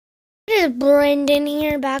It is Brendan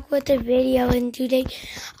here, back with a video, and today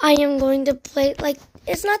I am going to play,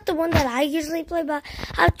 it's not the one that I usually play, but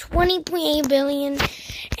I have 20.8 billion,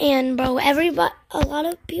 and bro, a lot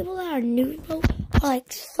of people that are new, bro, are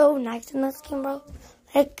so nice in this game, bro.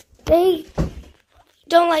 They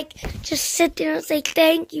don't just sit there and say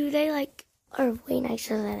thank you, they are way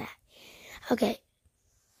nicer than that. Okay.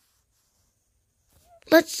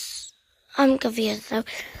 I'm confused though.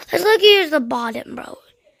 Let's look here's the bottom, bro.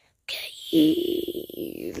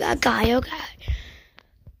 Okay, that guy, okay.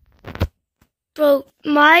 Bro,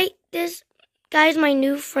 this guy's my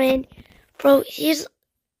new friend. Bro, his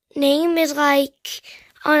name is I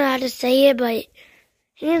don't know how to say it, but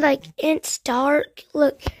he's Int Stark.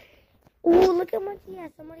 Look. Ooh, look how much he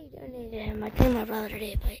has. Somebody donated him. I think my brother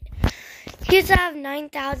did, but he used to have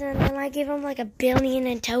 9,000, and then I gave him 1 billion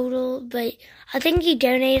in total, but I think he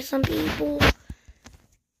donated some people.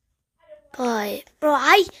 But, bro,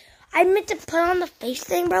 I meant to put on the face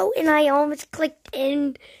thing, bro, and I almost clicked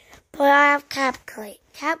in, but I have CapCut.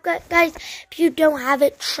 CapCut, guys, if you don't have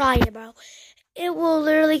it, try it, bro. It will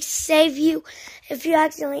literally save you. If you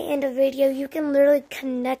accidentally end a video, you can literally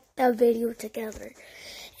connect the video together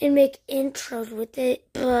and make intros with it.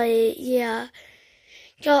 But, yeah.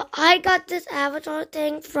 Yo, I got this avatar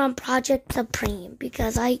thing from Project Supreme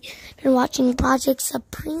because I've been watching Project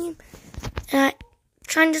Supreme, and I'm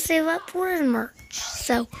trying to save up for his merch.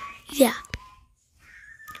 So, yeah.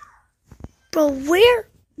 Bro, where's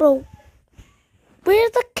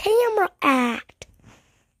the camera at?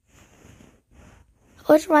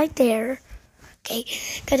 Oh, it's right there. Okay,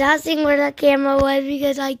 because I was seeing where the camera was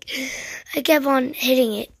because I kept on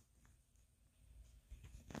hitting it.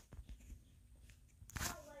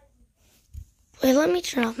 Wait, let me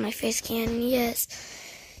turn off my face cam. Yes,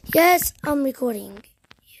 I'm recording.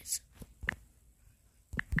 Yes.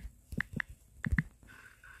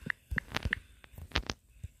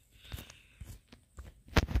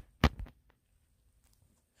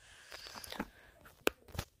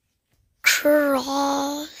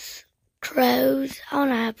 Crows. I don't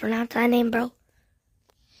know how to pronounce that name, bro.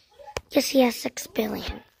 Yes, he has 6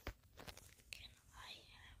 billion.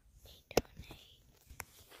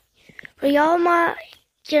 But y'all might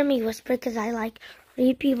hear me whisper because I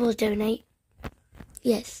read people's donate.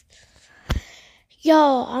 Yes.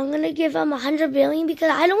 Yo, I'm gonna give him 100 billion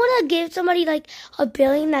because I don't want to give somebody 1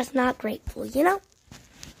 billion that's not grateful, you know?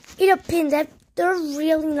 It depends. If they're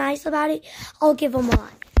really nice about it, I'll give them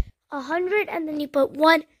 100, and then you put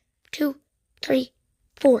 1, 2, 3,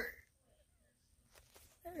 4.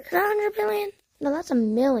 Is that 100 billion? No, that's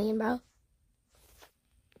 1 million, bro.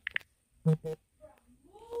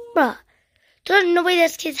 Bruh. There's no way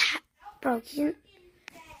this kid's bro.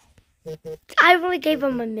 I really gave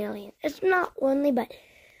him 1 million. It's not only, but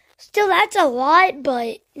still, that's a lot,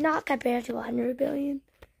 but not compared to 100 billion.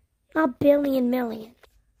 Not billion, million.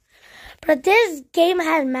 But this game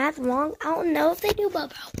has math wrong. I don't know if they do,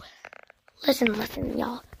 but bro. Listen,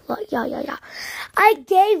 y'all. Look, y'all. I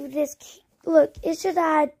gave this kid, look, it's just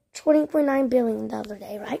I had 20.9 billion the other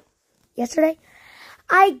day, right? Yesterday.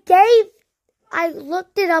 I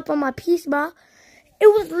looked it up on my piece, bro. It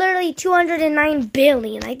was literally 209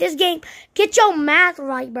 billion. This game, get your math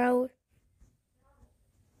right, bro.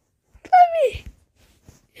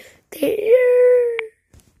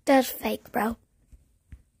 That's fake, bro.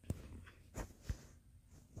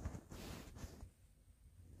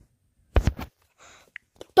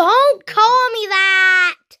 Don't call me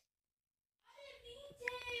that.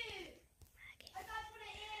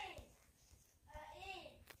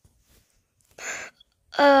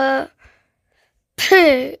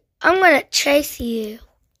 I'm gonna chase you.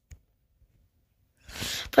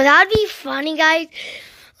 But that'd be funny, guys.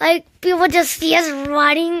 People just see us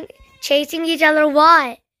running, chasing each other.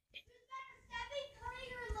 What?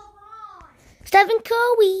 Stephen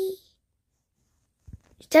Curry.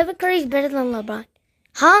 Stephen Curry's better than LeBron.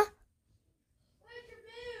 Huh? Where's your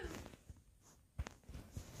boots?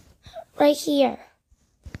 Right here.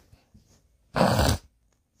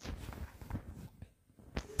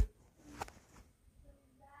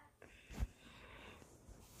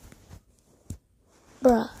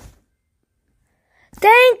 Bruh.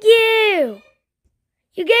 Thank you!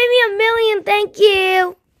 You gave me 1 million, thank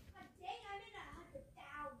you!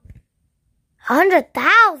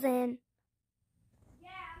 100,000? Yeah,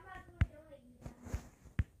 I'm not going to donate you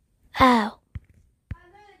that. Oh. I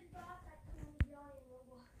literally bought that $20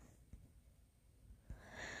 Roblox.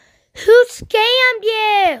 Who scammed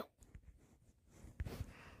you?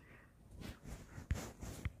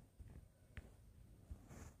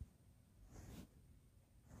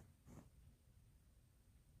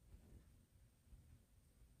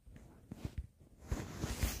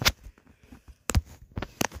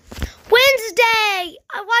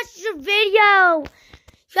 your video.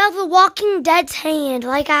 You have the Walking Dead's hand,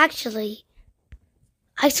 like actually.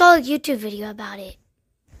 I saw a YouTube video about it.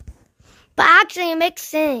 But actually it makes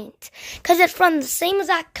sense. Because it's from the same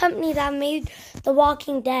exact company that made The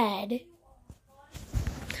Walking Dead.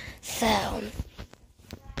 So.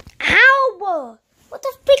 Ow! What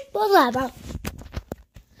the freak was that, bro?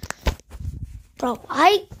 Bro,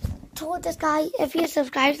 I told this guy if he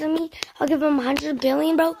subscribes to me, I'll give him 100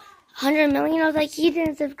 billion, bro. 100 million. I was like, he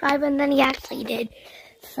didn't subscribe, and then he actually did.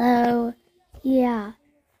 So, yeah.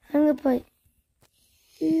 I'm going to put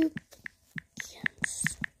you.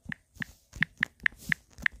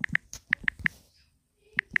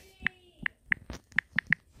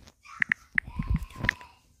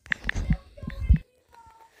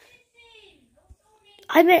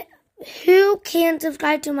 I bet who can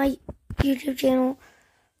subscribe to my YouTube channel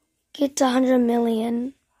gets 100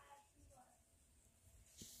 million.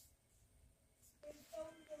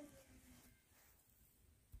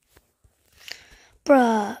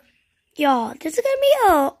 Bruh. Y'all, this is gonna be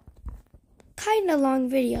a kind of long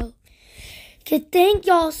video. Okay, thank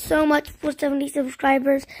y'all so much for 70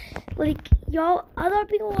 subscribers. Like, y'all, other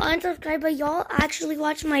people unsubscribe, but y'all actually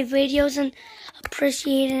watch my videos and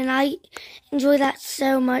appreciate it, and I enjoy that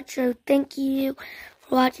so much. So thank you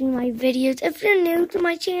for watching my videos. If you're new to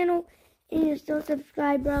my channel and you're still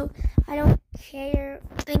subscribed, bro, I don't care.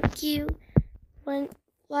 Thank you for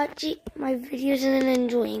watching my videos and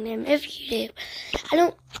enjoying them. If you do, I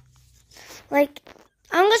don't like.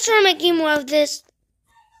 I'm gonna start making more of this.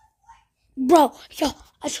 Bro, yo,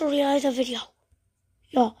 I just realized a video.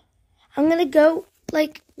 Yo, I'm gonna go,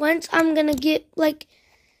 like, once I'm gonna get, like,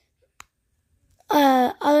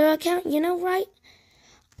 other account, you know, right?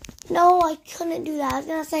 No, I couldn't do that. I was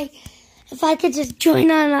gonna say, if I could just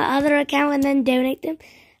join on another account and then donate them.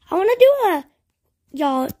 I wanna do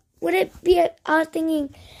y'all, would it be, I was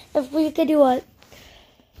thinking if we could do a,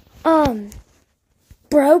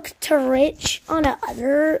 broke to rich on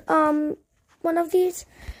another, one of these.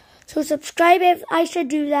 So subscribe if I should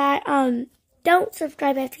do that. Don't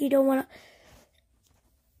subscribe if you don't want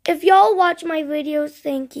to. If y'all watch my videos,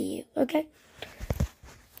 thank you, okay?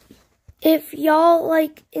 If y'all,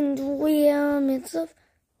 like, enjoy them and stuff,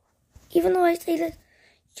 even though I say this,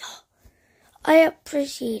 y'all, I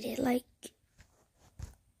appreciate it. Like,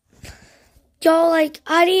 y'all, like,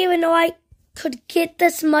 I didn't even know I could get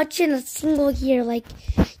this much in a single year. Like,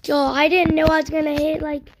 y'all, I didn't know I was going to hit,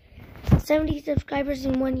 like, 70 subscribers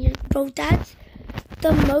in 1 year. Bro, that's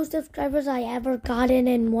the most subscribers I ever gotten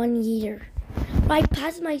in 1 year. I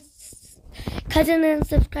passed my cousin and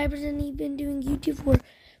subscribers, and he's been doing YouTube for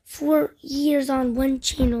 4 years on one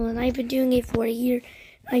channel, and I've been doing it for a year.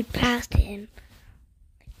 I passed him.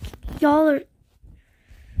 Y'all are...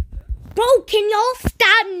 Bro, can y'all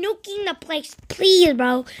stop nuking the place, please,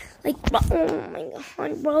 bro? Like, bro, oh my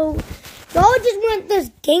god, bro. Y'all just want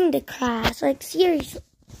this game to crash. Like, seriously.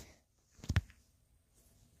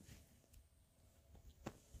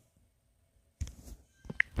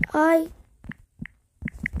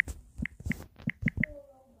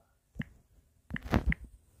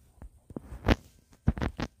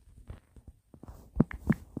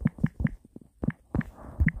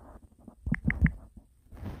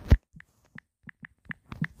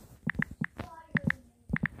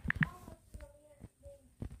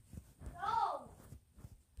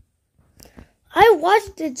 I watch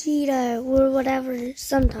Vegeta or whatever.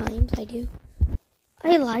 Sometimes I do.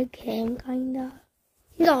 I like him, kinda.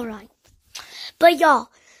 He's alright. But y'all,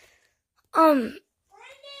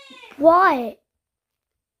 what?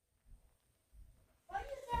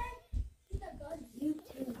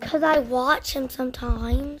 Because I watch him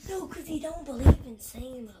sometimes. No, because he don't believe in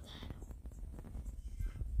saying all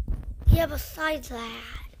that. Yeah, besides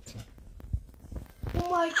that, Oh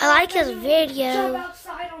my God, I like his video. Jump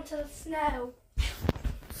outside onto the snow.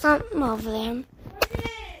 Some of them.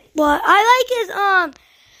 But I like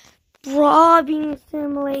his, robbing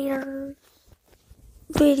simulator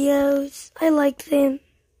videos. I like them.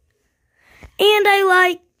 And I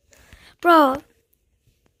like, bro,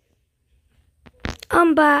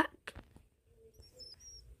 I'm back.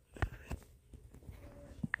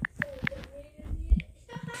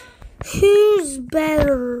 Who's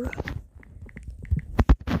better?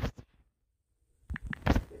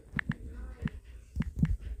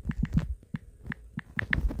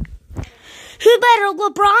 Who better,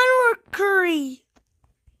 LeBron or Curry?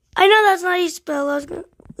 I know that's not how you spell. I was gonna.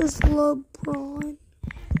 It's LeBron.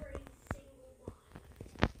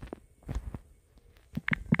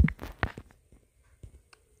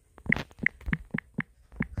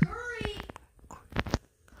 Curry.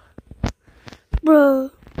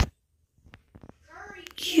 Bro. Curry.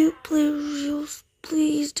 You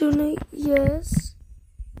please donate. Yes.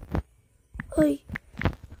 I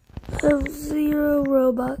have 0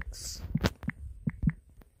 Robux.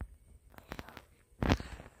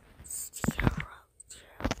 0.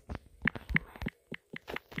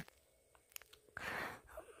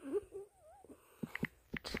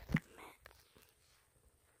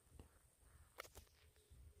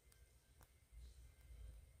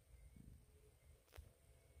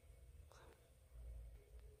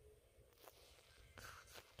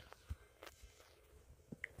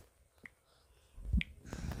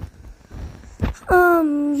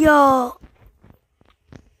 Y'all,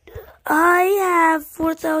 I have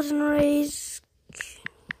 4,000 raised.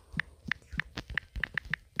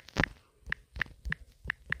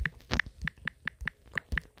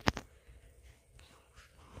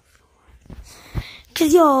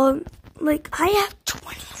 Cause y'all, like, I have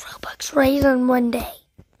 20 Robux raised in one day.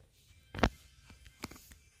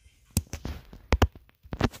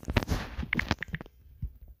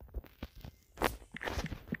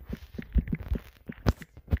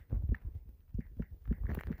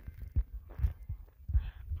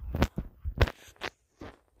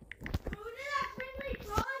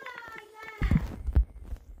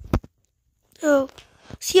 So,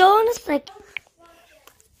 see y'all in a sec.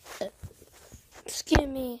 Excuse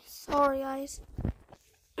me. Sorry, guys.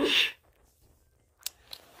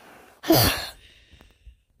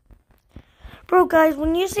 Bro, guys,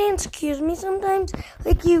 when you say excuse me sometimes,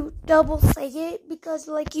 like, you double say it because,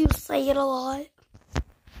 like, you say it a lot.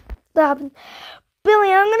 That happens.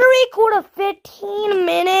 Billy, I'm gonna record a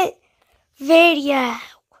 15-minute video.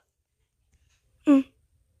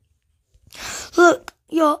 Look,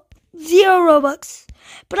 y'all, 0 Robux.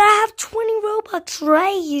 But I have 20 Robux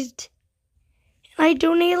raised. And I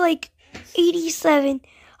donate like 87.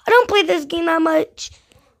 I don't play this game that much.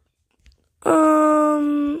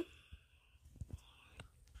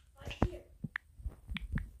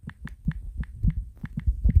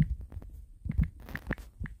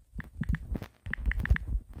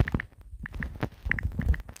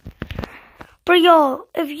 But y'all,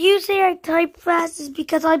 if you say I type fast, it's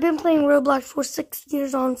because I've been playing Roblox for 6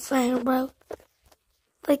 years on phone, bro.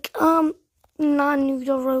 Like, not new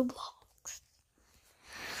to Roblox.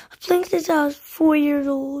 I've playing since I was 4 years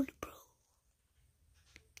old, bro.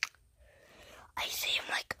 I say I'm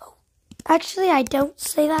like, oh. Actually, I don't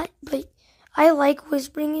say that, but I like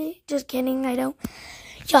whispering it. Just kidding, I don't.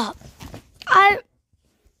 Y'all,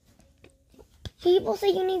 people say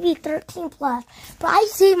you need to be 13 plus, but I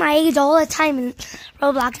see my age all the time in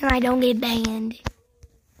Roblox and I don't get banned.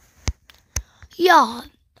 Y'all,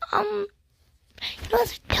 you know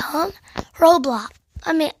what's dumb? Roblox.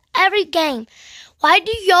 I mean, every game. Why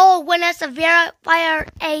do y'all want us to verify our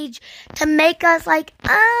age to make us like,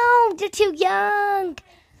 oh, you're too young?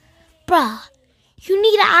 Bruh, you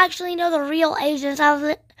need to actually know the real age instead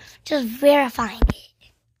of just verifying it.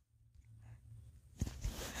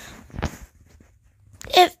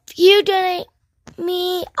 If you donate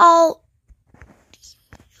me, I'll...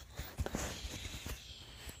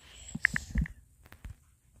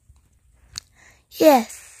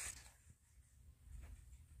 Yes.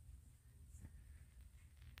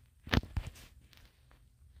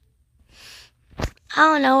 I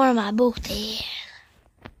don't know where my booth is.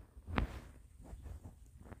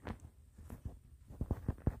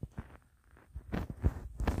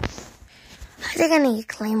 I think I need to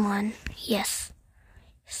claim one. Yes.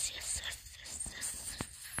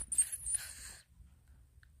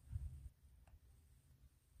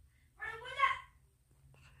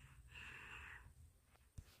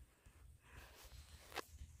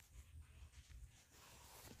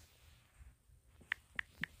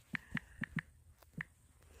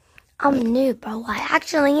 I'm new, bro. I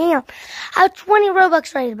actually am. I have 20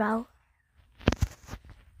 Robux raised, bro.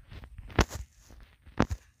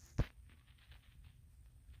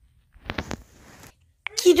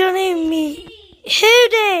 You donated me. Who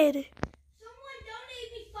did? Someone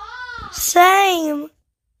donated me 5. Same.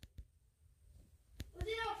 Was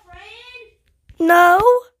it a friend? No.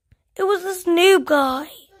 It was this noob guy. It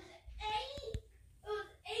was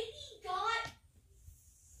 80 got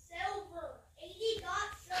silver. 80 got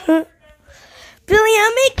silver. Billy,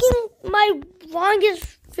 I'm making my longest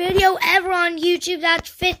video ever on YouTube. That's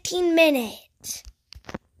 15 minutes.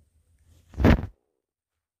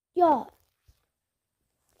 Y'all.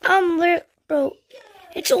 Bro,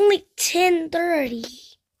 it's only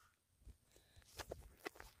 10:30.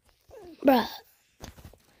 Bruh.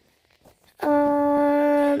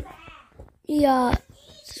 Yeah.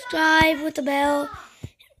 Subscribe with the bell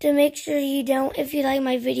to make sure you don't, if you like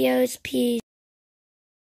my videos. Peace.